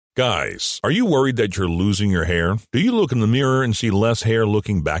Guys, are you worried that you're losing your hair? Do you look in the mirror and see less hair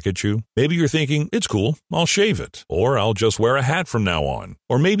looking back at you? Maybe you're thinking, it's cool, I'll shave it. Or I'll just wear a hat from now on.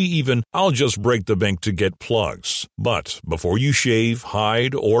 Or maybe even, I'll just break the bank to get plugs. But before you shave,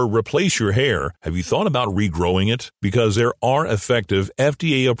 hide, or replace your hair, have you thought about regrowing it? Because there are effective,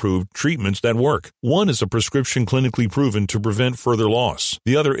 FDA-approved treatments that work. One is a prescription clinically proven to prevent further loss.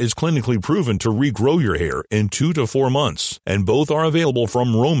 The other is clinically proven to regrow your hair in 2 to 4 months. And both are available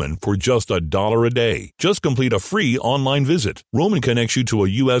from Roman for just $1 a day. Just complete a free online visit. Roman connects you to a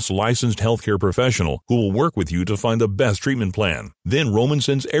U.S. licensed healthcare professional who will work with you to find the best treatment plan. Then Roman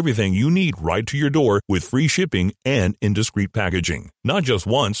sends everything you need right to your door with free shipping and in discreet packaging. Not just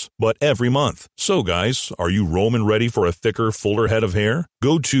once, but every month. So guys, are you Roman ready for a thicker, fuller head of hair?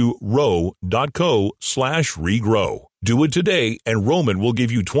 Go to ro.co/regrow. Do it today, and Roman will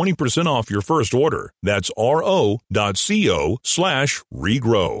give you 20% off your first order. That's ro.co/regrow.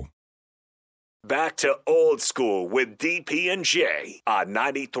 Back to Old School with DP and J on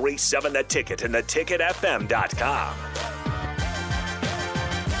 93.7 The Ticket and theticketfm.com.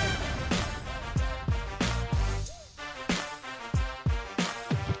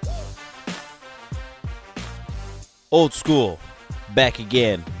 Old School, back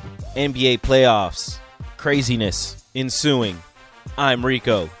again. NBA playoffs, craziness ensuing. I'm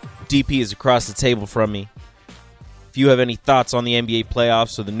Rico. DP is across the table from me. If you have any thoughts on the NBA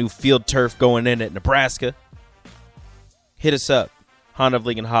playoffs or the new field turf going in at Nebraska, hit us up. Honda of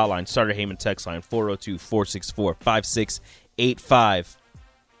Lincoln Hotline, Starter Heyman text line, 402-464-5685.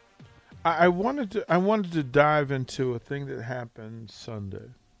 I wanted to dive into a thing that happened Sunday.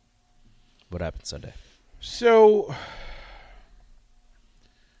 What happened Sunday? So,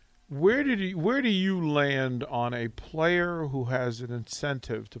 where do you land on a player who has an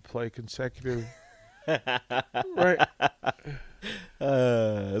incentive to play consecutive? Right.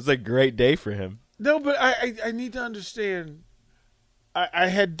 It's a great day for him. No, but I need to understand. I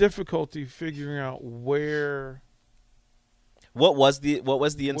had difficulty figuring out where. What was the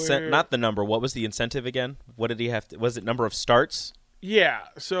incentive? Not the number. What was the incentive again? What did he have to? Was it number of starts? Yeah.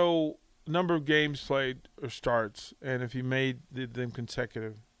 So number of games played or starts, and if he made them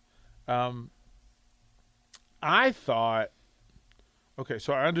consecutive. I thought. Okay,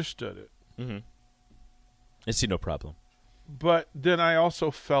 so I understood it. Mm-hmm. I see no problem. But then I also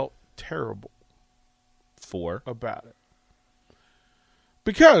felt terrible about it.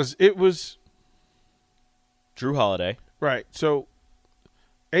 Because it was Jrue Holiday. Right. So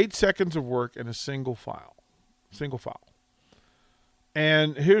 8 seconds of work in a single foul.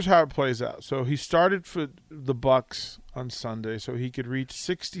 And here's how it plays out. So he started for the Bucks on Sunday so he could reach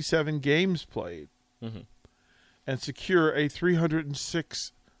 67 games played and secure a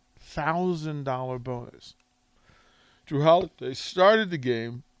 $306,000 bonus. Jrue Holiday started the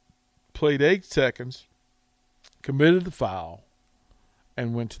game, played 8 seconds, committed the foul,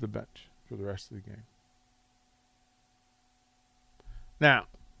 and went to the bench for the rest of the game. Now,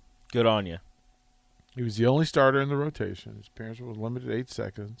 good on you. He was the only starter in the rotation. His appearance was limited to 8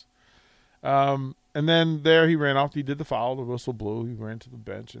 seconds. And then there he ran off. He did the foul. The whistle blew. He ran to the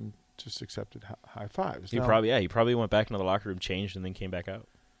bench and just accepted high fives. He probably went back into the locker room, changed, and then came back out.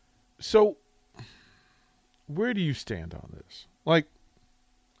 So, where do you stand on this? Like,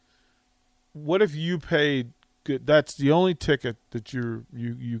 what if you paid good? That's the only ticket that you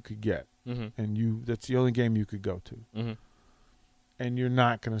could get, and that's the only game you could go to, and you're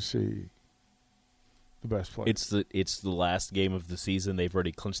not going to see the best player. It's the last game of the season. They've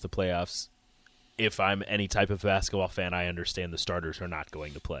already clinched the playoffs. If I'm any type of basketball fan, I understand the starters are not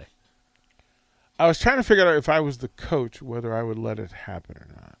going to play. I was trying to figure out if I was the coach whether I would let it happen or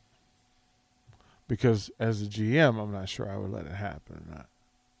not. Because as a GM, I'm not sure I would let it happen or not.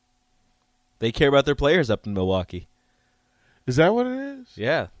 They care about their players up in Milwaukee. Is that what it is?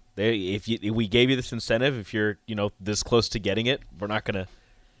 Yeah. If we gave you this incentive, if you're this close to getting it, we're not gonna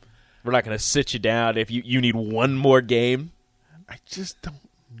sit you down if you need one more game. I just don't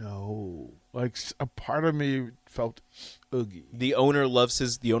know. Like, a part of me felt oogie. The owner loves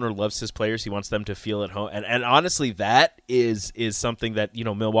his players. He wants them to feel at home, and honestly, that is something that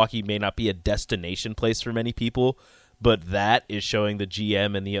Milwaukee may not be a destination place for many people, but that is showing the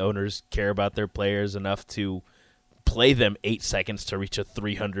GM and the owners care about their players enough to play them 8 seconds to reach a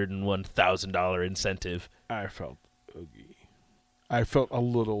 $301,000 incentive. I felt oogie. I felt a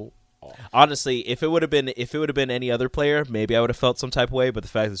little off. Honestly, if it would have been any other player, maybe I would have felt some type of way. But the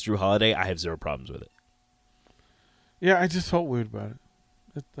fact that it's Jrue Holiday, I have zero problems with it. Yeah, I just felt weird about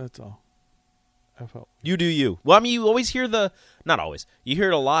it. That's all. I felt. You do you. Well, I mean, you always hear not always. You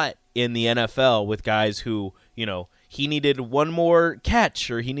hear it a lot in the NFL with guys who he needed one more catch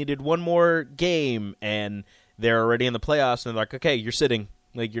or he needed one more game, and they're already in the playoffs, and they're like, okay, you're sitting.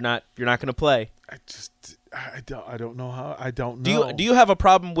 Like, you're not going to play. I don't know how. I don't know. Do you have a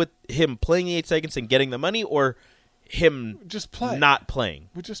problem with him playing the 8 seconds and getting the money, or him just play, not playing?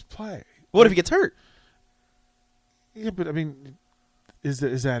 We just play. What if he gets hurt? Yeah, but I mean, is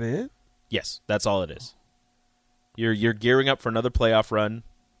that it? Yes, that's all it is. You're gearing up for another playoff run,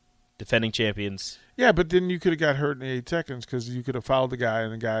 defending champions. Yeah, but then you could have got hurt in 8 seconds because you could have fouled the guy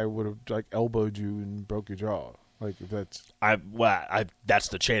and the guy would have like elbowed you and broke your jaw. Like, if that's that's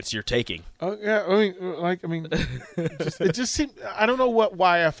the chance you're taking. Oh yeah, I mean, it just seemed. I don't know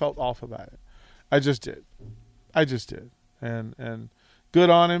why I felt off about it. I just did, and good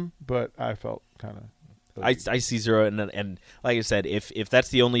on him. But I felt kind of. I see zero, and like I said, if that's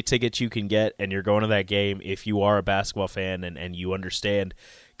the only ticket you can get, and you're going to that game, if you are a basketball fan and you understand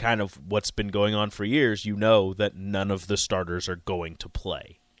kind of what's been going on for years, you know that none of the starters are going to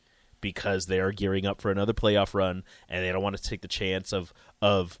play because they are gearing up for another playoff run, and they don't want to take the chance of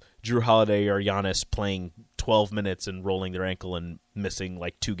Jrue Holiday or Giannis playing 12 minutes and rolling their ankle and missing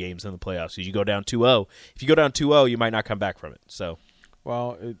like 2 games in the playoffs. So you go down 2-0. If you go down 2-0, you might not come back from it. So.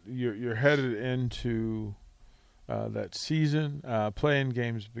 Well, you're headed into that season. Play-in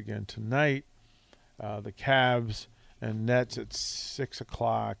games begin tonight. The Cavs and Nets at 6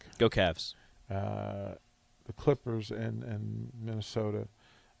 o'clock. Go Cavs. The Clippers and Minnesota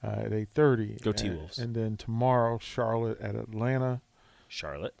at 8:30. Go T-Wolves. And then tomorrow, Charlotte at Atlanta.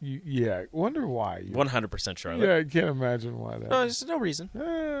 Charlotte? Yeah. Wonder why. 100% Charlotte. Yeah, I can't imagine why that. No, there's no reason.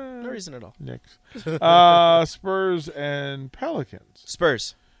 No reason at all. Knicks. Spurs and Pelicans.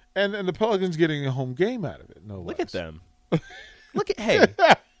 Spurs. And the Pelicans getting a home game out of it. No, look at them. Hey,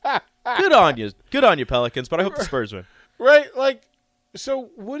 good on you. Good on you, Pelicans. But I hope the Spurs win. Right, like. So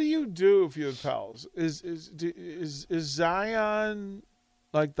what do you do if you're the Pels? Is Zion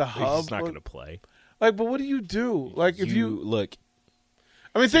like the hub? He's not going to play. Like, but what do you do? Like, if you look.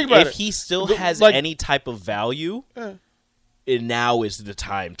 I mean, think about it. If he still has any type of value, now is the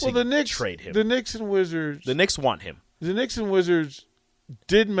time to trade him. The Knicks and Wizards. The Knicks want him. The Knicks and Wizards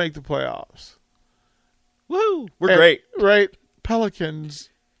did make the playoffs. Woo! We're great. Right?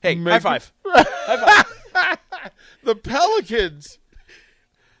 Pelicans. Hey, high five. High five. The Pelicans.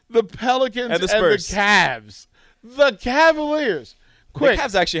 The Pelicans and the Spurs. And the Cavs. The Cavaliers. Quick. The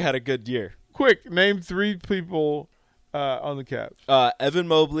Cavs actually had a good year. Quick, name 3 people on the Cavs. Evan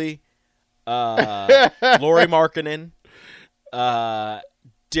Mobley, Lauri Markkanen,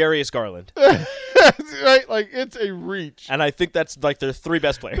 Darius Garland. Right, like it's a reach. And I think that's like their 3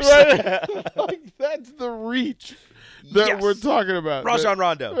 best players. Right? Like that's the reach that we're talking about. Rajon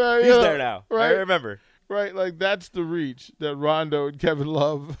Rondo. He's there now. Right? I remember. Right, like that's the reach that Rondo and Kevin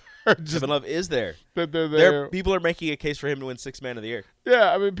Love are just. Kevin Love is there. That they're there. People are making a case for him to win 6th Man of the Year.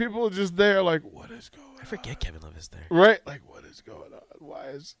 Yeah, I mean, people are just there like, what is going on? I forget Kevin Love is there. Right? Like, what is going on? Why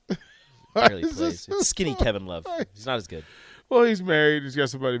is barely plays. It's skinny Kevin Love. He's not as good. Well, he's married. He's got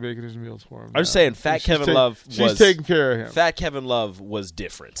somebody making his meals for him. I'm just saying, Kevin Love was... She's taking care of him. Fat Kevin Love was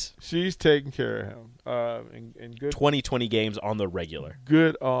different. She's taking care of him. And good 20 games on the regular.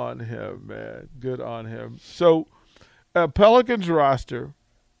 Good on him, man. Good on him. So, Pelicans roster...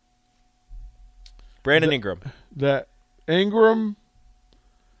 Brandon Ingram. That Ingram...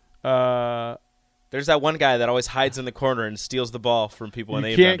 There's that one guy that always hides in the corner and steals the ball from people when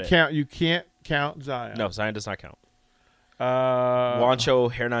they can't count. You can't count Zion. No, Zion does not count.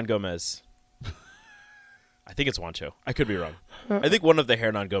 Juancho Hernan Gomez. I think it's Juancho. I could be wrong. I think one of the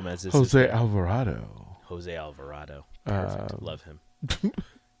Hernan Gomez is Jose Alvarado. Jose Alvarado. Perfect. Love him.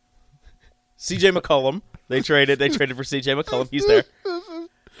 CJ McCollum. They traded for CJ McCollum. He's there.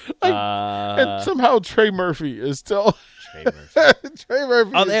 And somehow Trey Murphy is still. Trey Murphy. Trey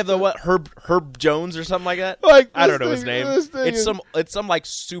Murphy. Oh, they have the what? Herb Jones or something like that. Like I don't know his name. It's some like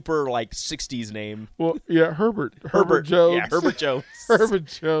super like 60s name. Well, yeah, Herbert Jones. Yeah, Herbert Jones. Herbert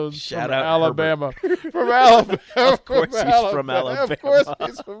Jones. Shout from out Alabama. Herbert. From Alabama. Of course he's from Alabama. Of course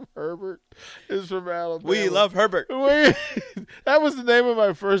he's from Herbert. Is from Alabama. We love Herbert. That was the name of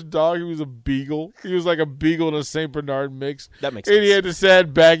my first dog. He was a beagle. He was like a beagle and a Saint Bernard mix. That makes sense. And he had the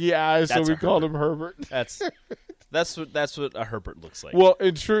sad baggy eyes, so we called him Herbert. That's what a Herbert looks like. Well,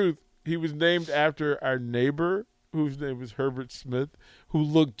 in truth, he was named after our neighbor, whose name was Herbert Smith, who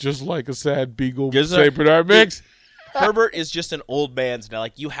looked just like a sad beagle Saint Bernard mix. Herbert is just an old man's now.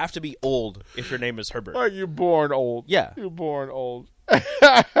 Like, you have to be old if your name is Herbert. Like, you're born old. Yeah. You're born old.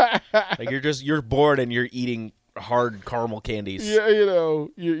 Like, you're born and you're eating hard caramel candies. Yeah,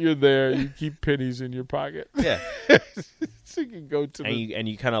 you're there. You keep pennies in your pocket. Yeah. So you can go to and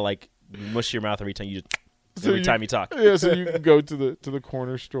you kind of like mush your mouth every time you just every time you talk. Yeah, so you can go to the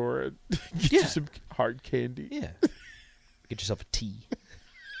corner store and get you some hard candy. Yeah. Get yourself a tea.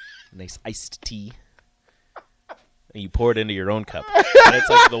 A nice iced tea. And you pour it into your own cup. And it's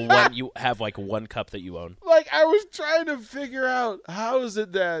like the one you have like one cup that you own. Like I was trying to figure out how is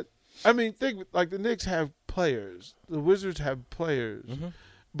it that think like the Knicks have players, the Wizards have players,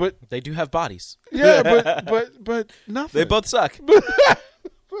 but They do have bodies. yeah, but nothing. They both suck.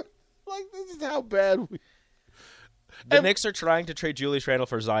 Like this is how bad we. The Knicks are trying to trade Julius Randle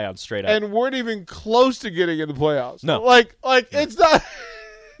for Zion straight up. And weren't even close to getting in the playoffs. No. Like it's not.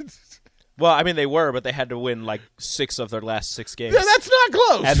 Well, I mean they were, but they had to win like 6 of their last 6 games. Yeah, that's not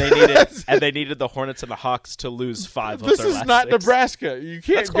close. And they needed the Hornets and the Hawks to lose 5 of This their is last not 6. Nebraska. You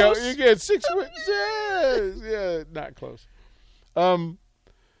can't That's go. close. You get 6 wins. Yes, yeah, not close. So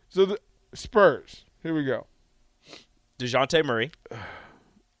the Spurs. Here we go. DeJounte Murray.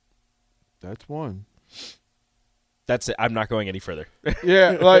 That's one. That's it. I'm not going any further.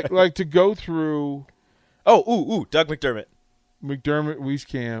 Yeah, like to go through Ooh, Doug McDermott. McDermott,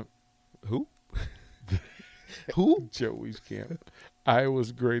 Wieskamp, Who? Who? Joe Wieskamp,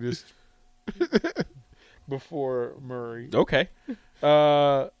 Iowa's greatest before Murray. Okay.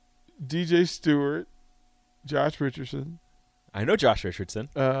 DJ Stewart, Josh Richardson. I know Josh Richardson.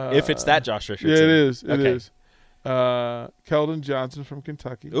 If it's that Josh Richardson. Yeah, it is. It Okay. is. Keldon Johnson from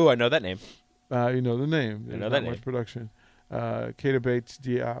Kentucky. Ooh, I know that name. You know the name. I know There's that not much name. production. Keita Bates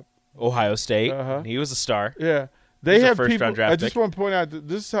Diop. Ohio State. Uh-huh. He was a star. Yeah. They He's a have first-round people. draft I just pick. want to point out that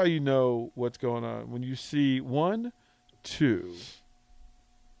this is how you know what's going on. When you see 1, 2,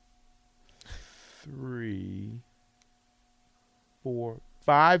 3, 4,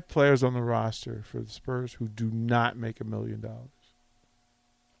 5 players on the roster for the Spurs who do not make $1 million.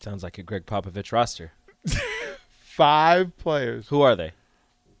 Sounds like a Greg Popovich roster. 5 players. Who are they?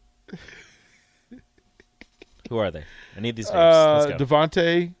 Who are they? I need these names. Let's go.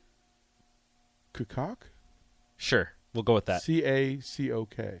 Devontae Kukoc? Sure. We'll go with that.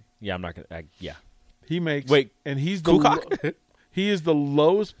 Cacok. Yeah, I'm not going to. Yeah. He makes Wait, and he's the Kukoc? he is the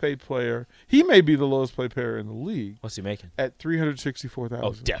lowest paid player. He may be the lowest paid player in the league What's he making? at $364,000.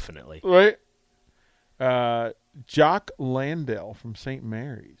 Oh, definitely. Right? Jock Landale from St.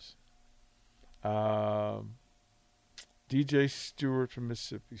 Mary's. DJ Stewart from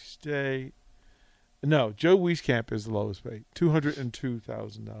Mississippi State. No, Joe Wieskamp is the lowest paid.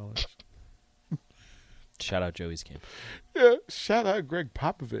 $202,000. Shout out Joey's camp. Yeah, shout out Greg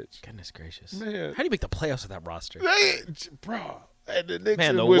Popovich. Goodness gracious. Man. How do you make the playoffs with that roster? Bro. And the Knicks Man,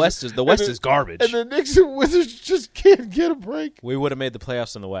 and the Wizards, West is garbage. And the Knicks and Wizards just can't get a break. We would have made the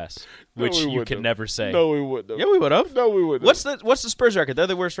playoffs in the West, No, which we you wouldn't can have. never say. No, we wouldn't have. Yeah, we would have. No, we wouldn't. What's the Spurs record? They're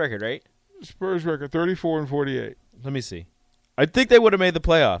the worst record, right? Spurs record 34-48. Let me see. I think they would have made the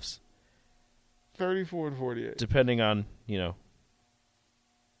playoffs, 34-48. depending on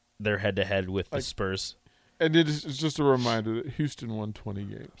their head-to-head with the Like- Spurs. And it's just a reminder that Houston won 20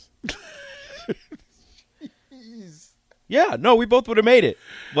 games. Yeah, no, we both would have made it.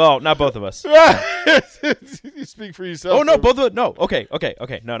 Well, not both of us. You speak for yourself. Oh no, both of no. Okay.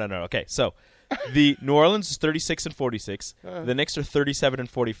 No. Okay, so the New Orleans is 36-46. The Knicks are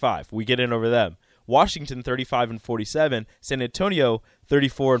 37-45. We get in over them. Washington 35-47. San Antonio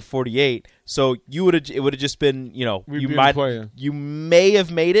 34-48. So it would have just been We'd you be might playing. you may have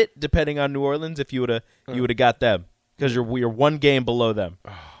made it depending on New Orleans if you would have got them because you're one game below them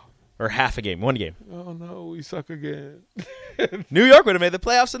or half a game, one game. Oh, no, we suck again. New York would have made the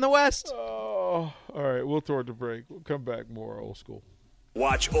playoffs in the West. Oh, all right, we'll throw it to break. We'll come back more old school.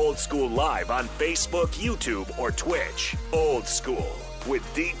 Watch Old School live on Facebook, YouTube, or Twitch. Old School with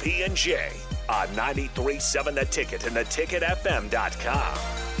DP and J on 93.7 The Ticket and theticketfm.com.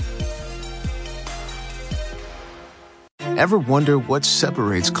 Ever wonder what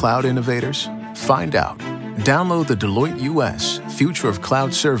separates cloud innovators? Find out. Download the Deloitte US Future of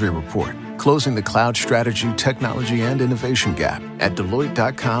Cloud Survey Report, closing the cloud strategy, technology, and innovation gap at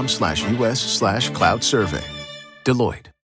Deloitte.com/US/cloud survey. Deloitte.